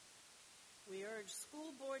urge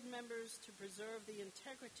school board members to preserve the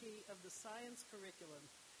integrity of the science curriculum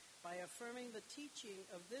by affirming the teaching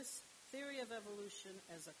of this theory of evolution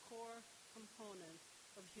as a core component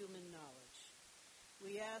of human knowledge.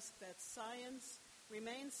 We ask that science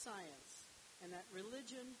remain science and that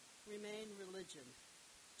religion remain religion,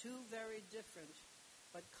 two very different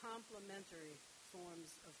but complementary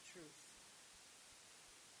forms of truth.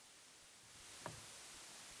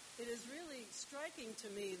 It is really striking to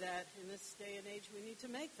me that in this day and age we need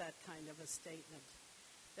to make that kind of a statement,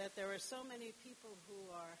 that there are so many people who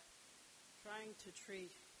are trying to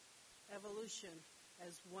treat evolution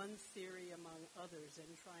as one theory among others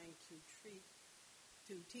and trying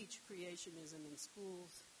to teach creationism in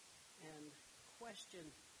schools and question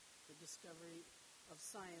the discovery of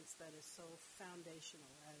science that is so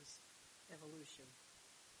foundational as evolution.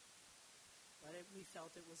 But we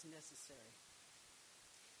felt it was necessary.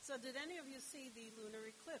 So did any of you see the lunar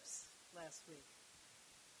eclipse last week?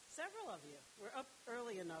 Several of you were up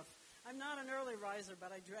early enough. I'm not an early riser, but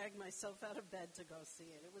I dragged myself out of bed to go see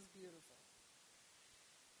it. It was beautiful.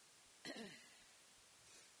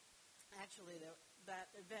 Actually, that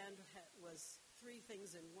event was three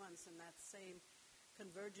things in once, and that same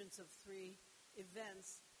convergence of three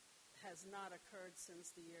events has not occurred since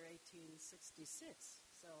the year 1866.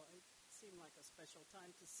 So it seemed like a special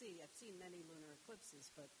time to see. I've seen many lunar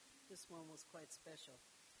eclipses, but this one was quite special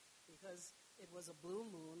because it was a blue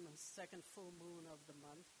moon, the second full moon of the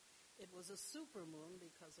month. It was a supermoon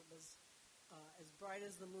because it was as bright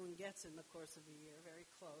as the moon gets in the course of a year, very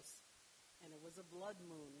close. And it was a blood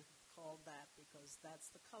moon, called that because that's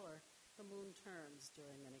the color the moon turns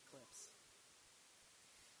during an eclipse.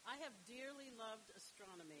 I have dearly loved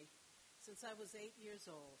astronomy since I was 8 years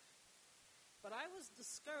old. But I was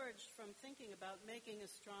discouraged from thinking about making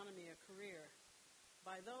astronomy a career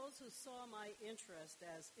by those who saw my interest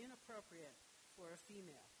as inappropriate for a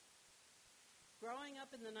female. Growing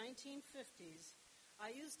up in the 1950s,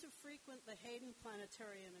 I used to frequent the Hayden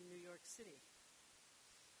Planetarium in New York City.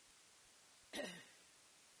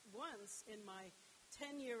 Once, in my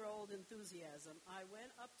 10-year-old enthusiasm, I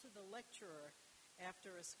went up to the lecturer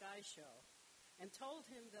after a sky show and told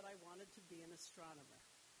him that I wanted to be an astronomer.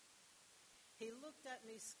 He looked at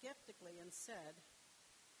me skeptically and said,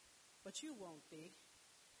 "But you won't be.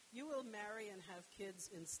 You will marry and have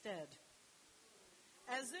kids instead."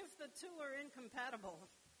 As if the two are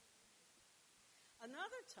incompatible.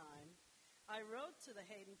 Another time, I wrote to the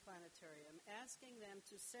Hayden Planetarium asking them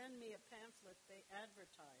to send me a pamphlet they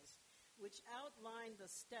advertised, which outlined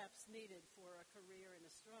the steps needed for a career in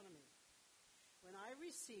astronomy. When I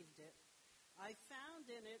received it, I found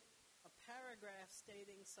in it a paragraph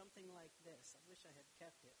stating something like this. I wish I had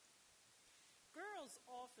kept it. Girls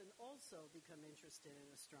often also become interested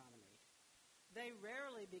in astronomy. They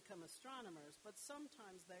rarely become astronomers, but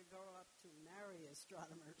sometimes they grow up to marry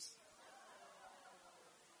astronomers.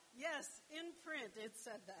 Yes, in print it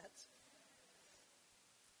said that.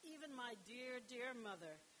 Even my dear, dear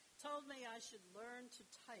mother told me I should learn to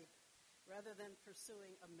type rather than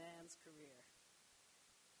pursuing a man's career.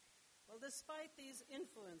 Well, despite these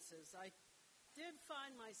influences, I did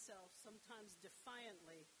find myself sometimes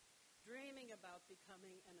defiantly dreaming about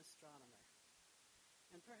becoming an astronomer.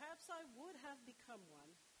 And perhaps I would have become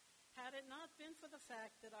one had it not been for the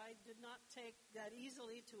fact that I did not take that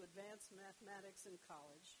easily to advanced mathematics in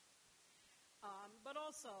college, but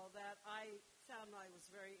also that I found I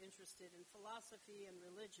was very interested in philosophy and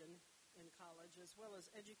religion in college, as well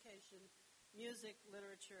as education, music,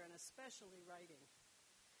 literature, and especially writing.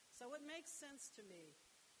 So it makes sense to me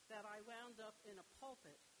that I wound up in a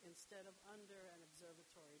pulpit instead of under an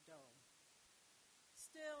observatory dome.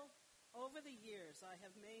 Still, over the years, I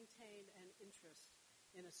have maintained an interest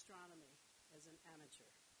in astronomy as an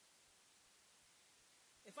amateur.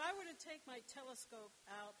 If I were to take my telescope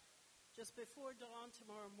out just before dawn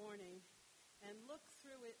tomorrow morning and look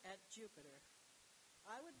through it at Jupiter,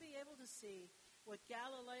 I would be able to see what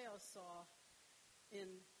Galileo saw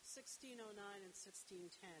in 1609 and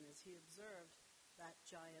 1610 as he observed that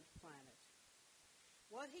giant planet.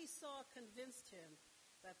 What he saw convinced him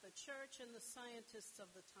that the church and the scientists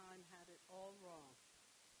of the time had it all wrong.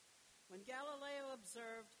 When Galileo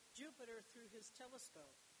observed Jupiter through his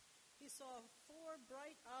telescope, he saw 4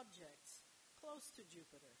 bright objects close to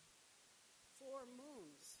Jupiter, 4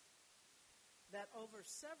 moons that over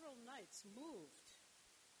several nights moved,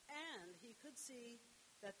 and he could see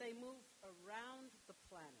that they moved around the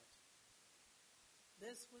planet.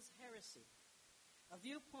 This was heresy, a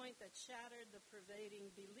viewpoint that shattered the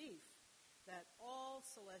pervading belief that all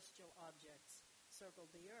celestial objects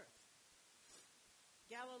circled the earth.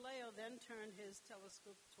 Galileo then turned his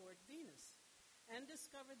telescope toward Venus and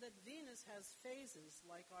discovered that Venus has phases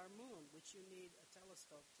like our moon, which you need a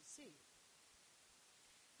telescope to see.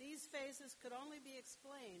 These phases could only be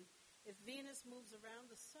explained if Venus moves around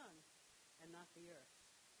the sun and not the Earth.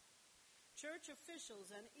 Church officials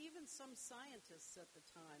and even some scientists at the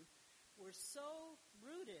time were so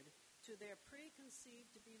rooted to their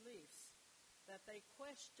preconceived beliefs that they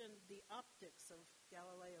questioned the optics of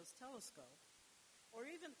Galileo's telescope, or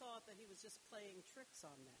even thought that he was just playing tricks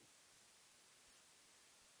on them.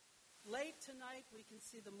 Late tonight, we can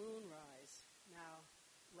see the moon rise, now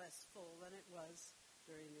less full than it was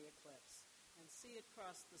during the eclipse, and see it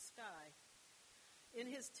cross the sky. In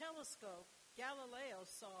his telescope, Galileo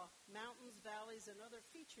saw mountains, valleys, and other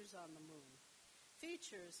features on the moon,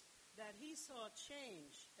 features that he saw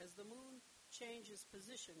change as the moon changes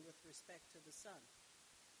position with respect to the sun.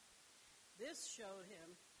 This showed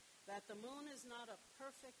him that the moon is not a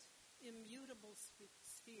perfect, immutable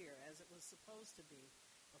sphere as it was supposed to be,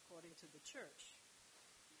 according to the church.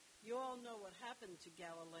 You all know what happened to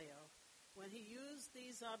Galileo when he used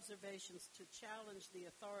these observations to challenge the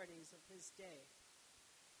authorities of his day.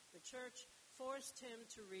 The church forced him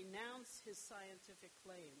to renounce his scientific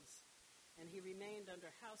claims, and he remained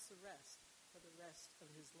under house arrest for the rest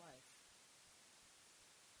of his life.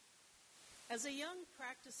 As a young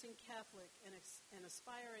practicing Catholic and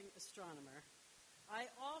aspiring astronomer,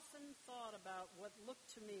 I often thought about what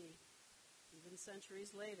looked to me, even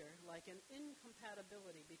centuries later, like an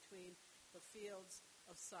incompatibility between the fields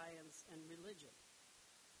of science and religion.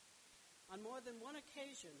 On more than one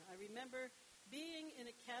occasion, I remember being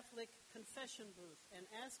in a Catholic confession booth and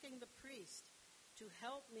asking the priest to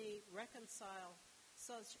help me reconcile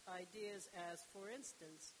such ideas as, for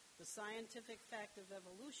instance, the scientific fact of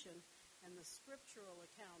evolution and the scriptural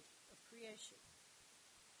account of creation.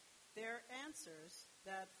 Their answers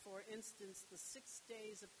that, for instance, the 6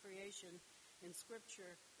 days of creation in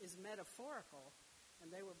Scripture is metaphorical,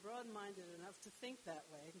 and they were broad-minded enough to think that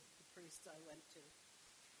way, the priests I went to,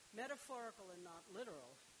 metaphorical and not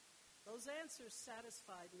literal. Those answers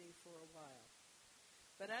satisfied me for a while.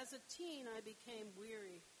 But as a teen, I became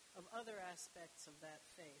weary of other aspects of that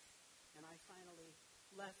faith, and I finally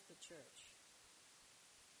left the church.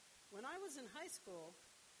 When I was in high school,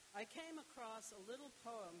 I came across a little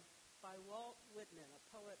poem by Walt Whitman, a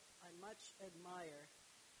poet I much admire,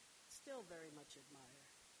 still very much admire.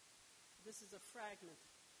 This is a fragment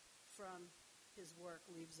from his work,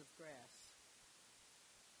 Leaves of Grass.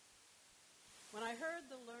 When I heard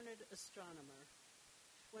the learned astronomer,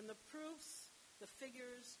 when the proofs, the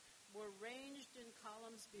figures, were ranged in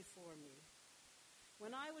columns before me,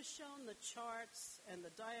 when I was shown the charts and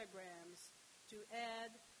the diagrams to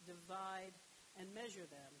add, divide, and measure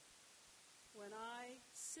them, when I,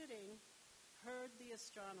 sitting, heard the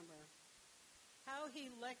astronomer, how he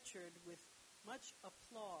lectured with much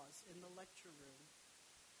applause in the lecture room,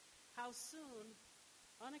 how soon,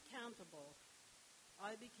 unaccountable,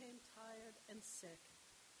 I became tired and sick,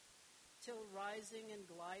 till rising and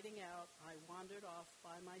gliding out, I wandered off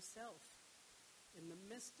by myself in the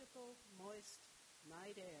mystical, moist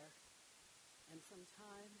night air, and from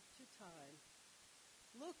time to time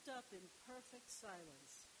looked up in perfect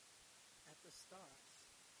silence at the stars.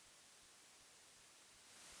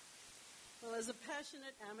 Well, as a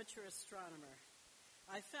passionate amateur astronomer,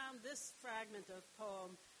 I found this fragment of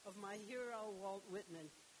poem of my hero Walt Whitman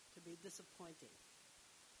to be disappointing.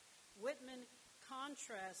 Whitman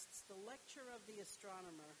contrasts the lecture of the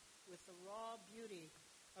astronomer with the raw beauty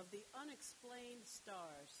of the unexplained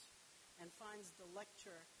stars and finds the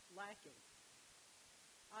lecture lacking.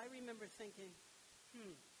 I remember thinking,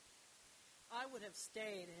 I would have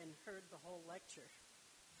stayed and heard the whole lecture.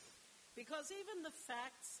 Because even the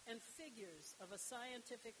facts and figures of a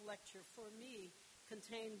scientific lecture for me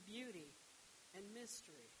contain beauty and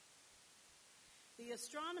mystery. The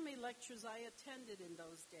astronomy lectures I attended in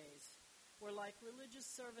those days were like religious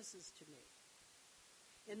services to me.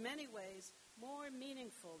 In many ways, more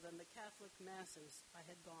meaningful than the Catholic masses I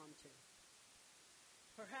had gone to.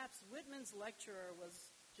 Perhaps Whitman's lecturer was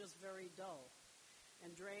just very dull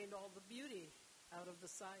and drained all the beauty out of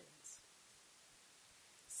the science.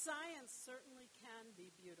 Science certainly can be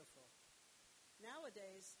beautiful.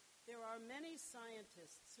 Nowadays, there are many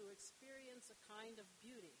scientists who experience a kind of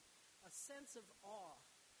beauty, a sense of awe,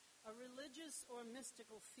 a religious or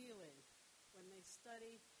mystical feeling when they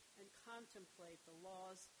study and contemplate the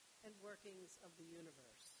laws and workings of the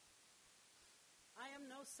universe. I am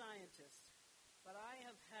no scientist, but I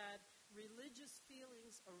have had religious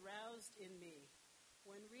feelings aroused in me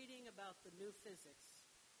when reading about the new physics,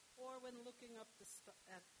 or when looking up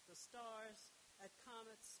at the stars, at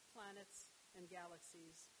comets, planets, and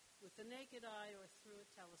galaxies, with the naked eye or through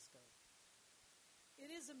a telescope. It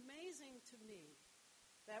is amazing to me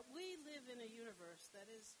that we live in a universe that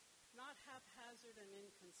is not haphazard and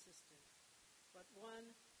inconsistent, but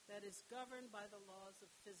one that is governed by the laws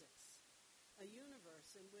of physics, a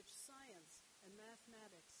universe in which science and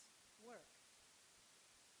mathematics work.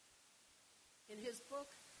 In his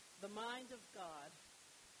book, The Mind of God,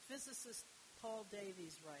 physicist Paul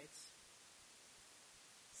Davies writes,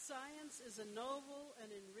 "Science is a noble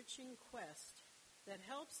and enriching quest that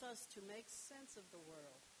helps us to make sense of the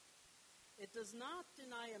world. It does not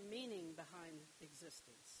deny a meaning behind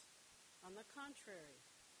existence. On the contrary,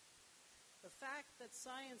 the fact that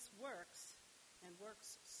science works, and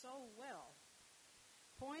works so well,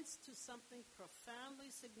 points to something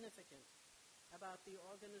profoundly significant about the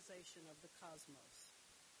organization of the cosmos.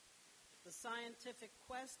 The scientific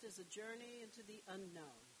quest is a journey into the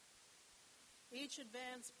unknown. Each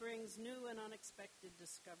advance brings new and unexpected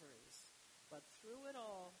discoveries. But through it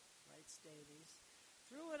all," writes Davies,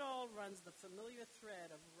 "through it all runs the familiar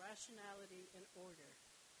thread of rationality and order.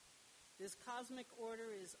 This cosmic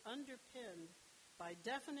order is underpinned by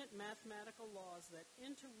definite mathematical laws that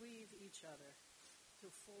interweave each other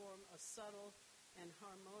to form a subtle and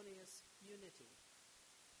harmonious unity.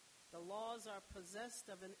 The laws are possessed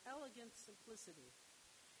of an elegant simplicity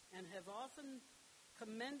and have often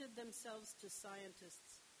commended themselves to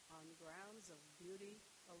scientists on grounds of beauty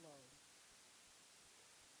alone."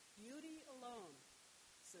 Beauty alone,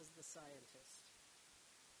 says the scientist.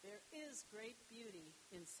 There is great beauty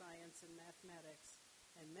in science and mathematics,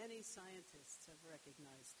 and many scientists have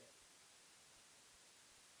recognized it.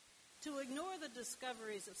 To ignore the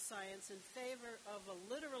discoveries of science in favor of a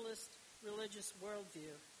literalist religious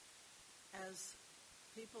worldview, as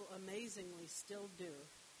people amazingly still do,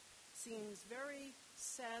 seems very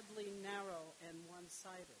sadly narrow and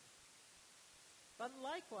one-sided. But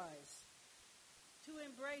likewise, to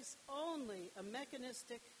embrace only a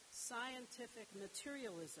mechanistic, scientific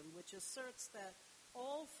materialism which asserts that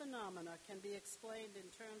all phenomena can be explained in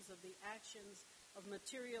terms of the actions of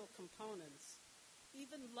material components,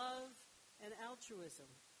 even love and altruism,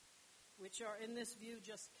 which are in this view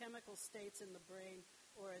just chemical states in the brain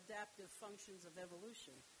or adaptive functions of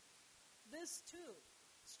evolution, this too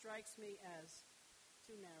strikes me as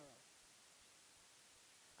too narrow.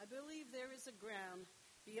 I believe there is a ground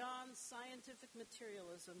beyond scientific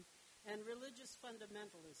materialism and religious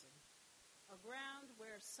fundamentalism, a ground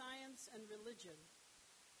where science and religion,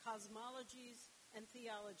 cosmologies and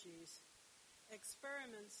theologies,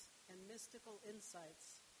 experiments and mystical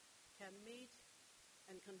insights can meet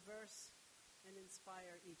and converse and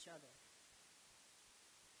inspire each other.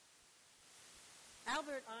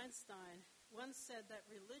 Albert Einstein once said that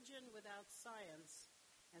religion without science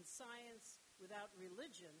and science without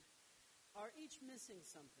religion are each missing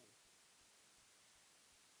something.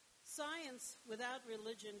 Science without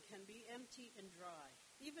religion can be empty and dry,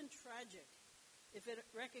 even tragic, if it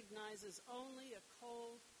recognizes only a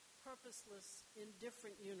cold, purposeless,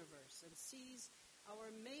 indifferent universe and sees our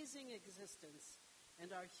amazing existence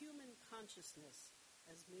and our human consciousness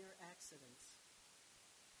as mere accidents.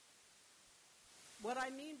 What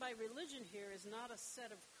I mean by religion here is not a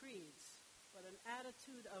set of creeds, but an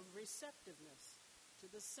attitude of receptiveness to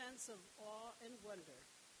the sense of awe and wonder,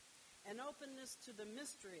 an openness to the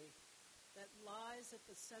mystery that lies at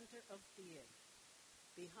the center of being,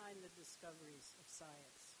 behind the discoveries of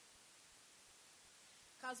science.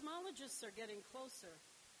 Cosmologists are getting closer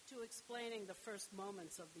to explaining the first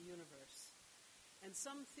moments of the universe, and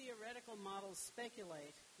some theoretical models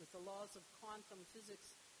speculate, with the laws of quantum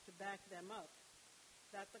physics to back them up,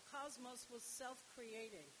 that the cosmos was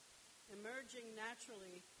self-creating, emerging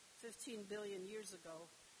naturally 15 billion years ago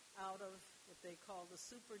out of what they call the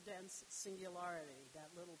super-dense singularity,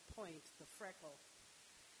 that little point, the freckle,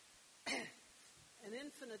 an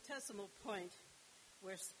infinitesimal point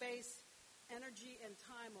where space, energy, and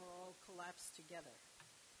time are all collapsed together.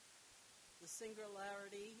 The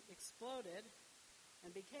singularity exploded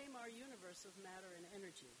and became our universe of matter and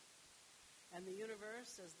energy. And the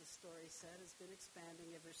universe, as the story said, has been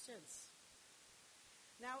expanding ever since.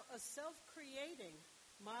 Now, a self-creating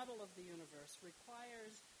model of the universe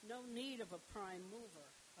requires no need of a prime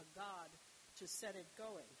mover, a god, to set it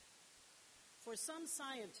going. For some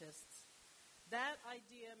scientists, that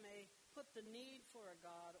idea may put the need for a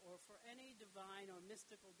god or for any divine or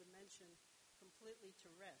mystical dimension completely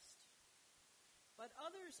to rest. But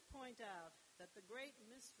others point out that the great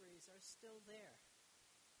mysteries are still there.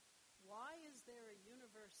 Why is there a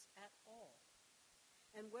universe at all?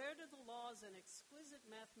 And where do the laws and exquisite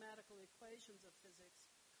mathematical equations of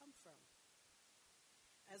physics come from?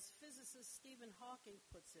 As physicist Stephen Hawking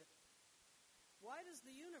puts it, why does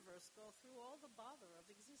the universe go through all the bother of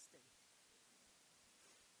existing?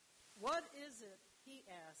 What is it, he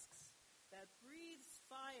asks, that breathes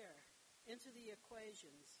fire into the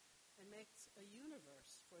equations and makes a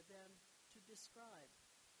universe for them to describe?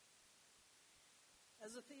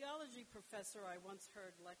 As a theology professor I once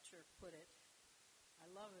heard lecture put it, I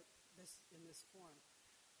love it in this form.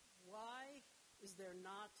 Why is there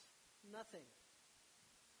not nothing?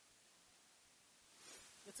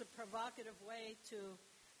 It's a provocative way to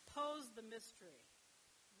pose the mystery.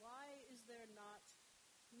 Why is there not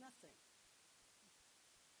nothing?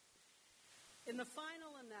 In the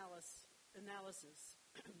final analysis,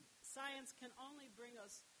 science can only bring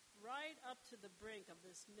us right up to the brink of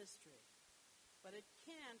this mystery, but it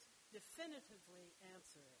can't definitively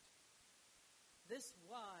answer it. This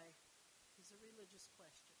why is a religious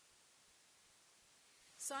question.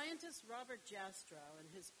 Scientist Robert Jastrow, in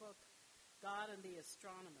his book, God and the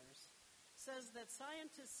Astronomers, says that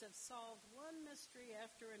scientists have solved one mystery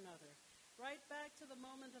after another, right back to the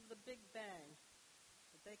moment of the Big Bang,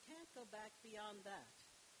 but they can't go back beyond that.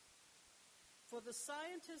 For the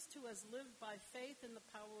scientist who has lived by faith in the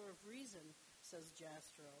power of reason, says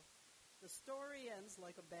Jastrow, the story ends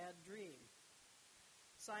like a bad dream.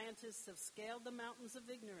 Scientists have scaled the mountains of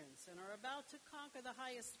ignorance and are about to conquer the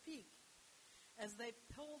highest peak. As they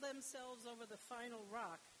pull themselves over the final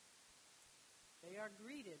rock, they are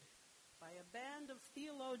greeted by a band of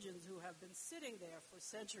theologians who have been sitting there for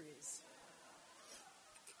centuries.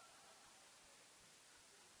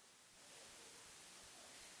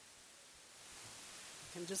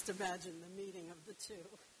 You can just imagine the meeting of the two.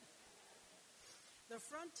 The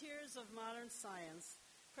frontiers of modern science,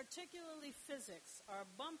 particularly physics, are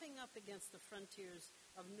bumping up against the frontiers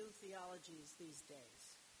of new theologies these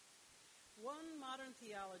days. One modern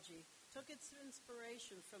theology took its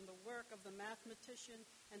inspiration from the work of the mathematician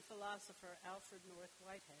and philosopher Alfred North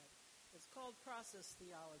Whitehead. It's called process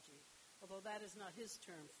theology, although that is not his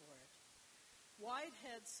term for it.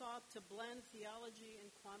 Whitehead sought to blend theology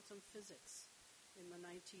and quantum physics in the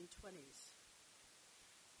 1920s.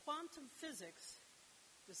 Quantum physics,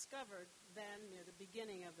 discovered then near the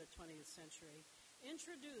beginning of the 20th century,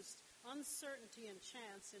 introduced uncertainty and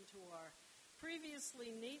chance into our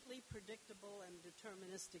previously neatly predictable and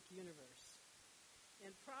deterministic universe.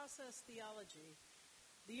 In process theology,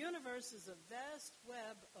 the universe is a vast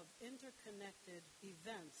web of interconnected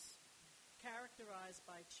events characterized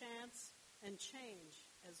by chance and change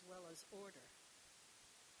as well as order.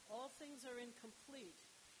 All things are incomplete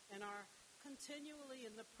and are continually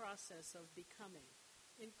in the process of becoming,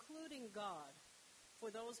 including God,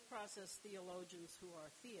 for those process theologians who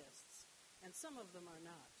are theists, and some of them are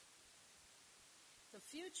not. The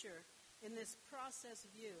future in this process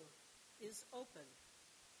view is open,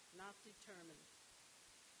 not determined.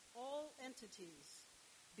 All entities,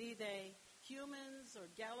 be they humans or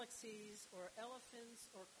galaxies or elephants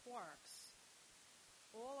or quarks,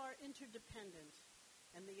 all are interdependent,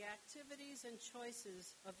 and the activities and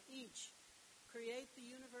choices of each create the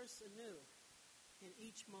universe anew in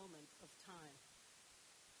each moment of time.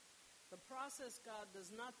 The process God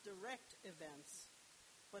does not direct events,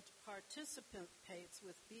 but participates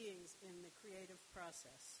with beings in the creative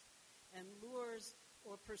process and lures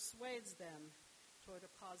or persuades them toward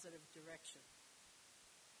a positive direction.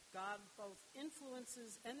 God both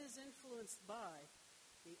influences and is influenced by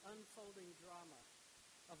the unfolding drama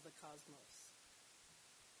of the cosmos.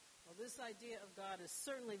 Well, this idea of God is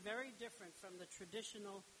certainly very different from the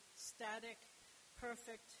traditional, static,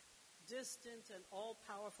 perfect, distant, and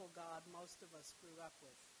all-powerful God most of us grew up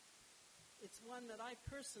with. It's one that I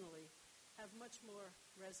personally have much more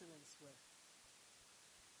resonance with.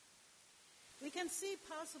 We can see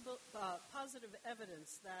positive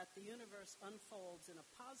evidence that the universe unfolds in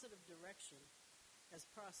a positive direction, as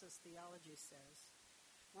process theology says,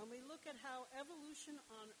 when we look at how evolution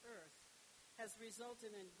on Earth has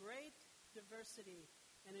resulted in great diversity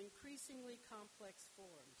and increasingly complex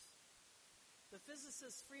forms. The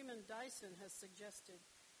physicist Freeman Dyson has suggested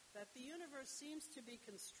that the universe seems to be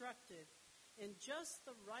constructed in just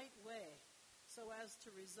the right way so as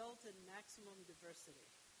to result in maximum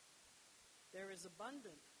diversity. There is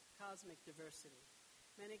abundant cosmic diversity,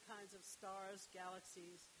 many kinds of stars,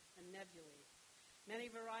 galaxies, and nebulae,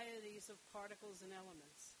 many varieties of particles and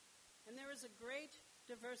elements. And there is a great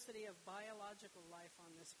diversity of biological life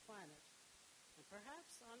on this planet, and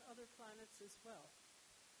perhaps on other planets as well.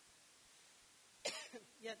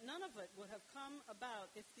 Yet none of it would have come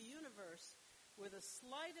about if the universe were the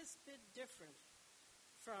slightest bit different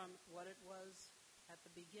from what it was at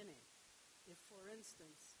the beginning. If, for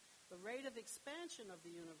instance, the rate of expansion of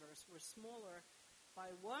the universe were smaller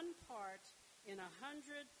by 1 part in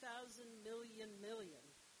 100,000 million.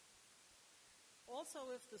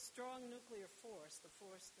 Also, if the strong nuclear force, the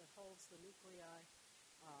force that holds the nuclei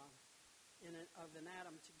of an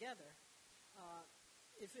atom together,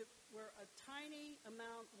 if it were a tiny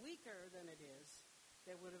amount weaker than it is,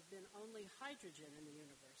 there would have been only hydrogen in the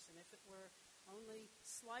universe. And if it were only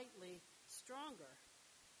slightly stronger,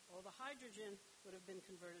 all the hydrogen would have been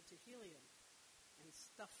converted to helium, and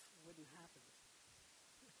stuff wouldn't happen.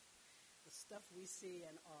 The stuff we see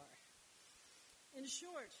and are. In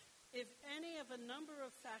short, if any of a number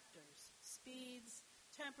of factors, speeds,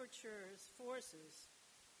 temperatures, forces,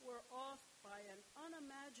 were off by an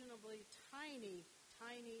unimaginably tiny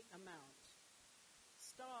amount,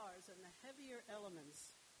 stars and the heavier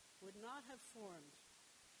elements would not have formed,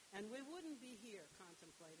 and we wouldn't be here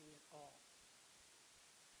contemplating it all.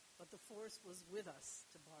 But the force was with us,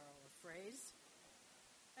 to borrow a phrase,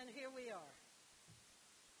 and here we are.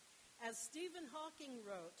 As Stephen Hawking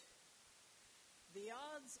wrote, the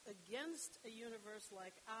odds against a universe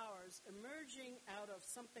like ours emerging out of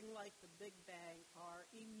something like the Big Bang are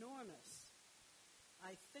enormous.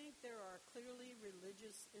 I think there are clearly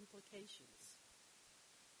religious implications.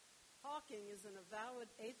 Hawking is an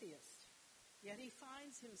avowed atheist, yet he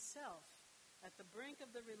finds himself at the brink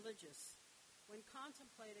of the religious when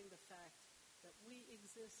contemplating the fact that we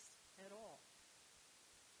exist at all.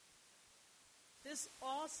 This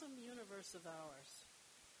awesome universe of ours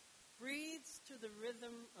breathes to the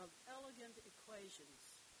rhythm of elegant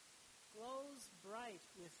equations, glows bright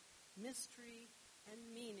with mystery and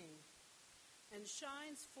meaning, and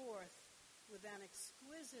shines forth with an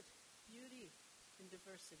exquisite beauty and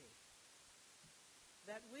diversity.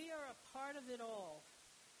 That we are a part of it all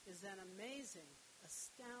is an amazing,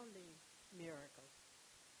 astounding miracle.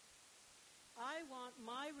 I want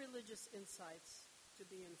my religious insights to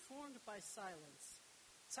be informed by science.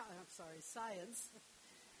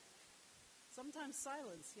 Sometimes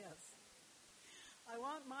silence, yes. I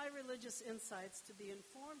want my religious insights to be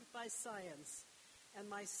informed by science, and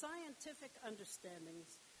my scientific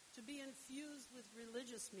understandings to be infused with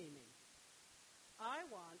religious meaning. I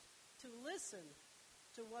want to listen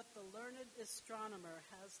to what the learned astronomer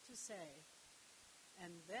has to say,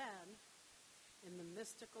 and then, in the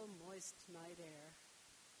mystical, moist night air,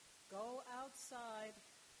 go outside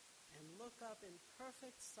and look up in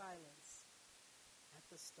perfect silence at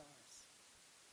the stars.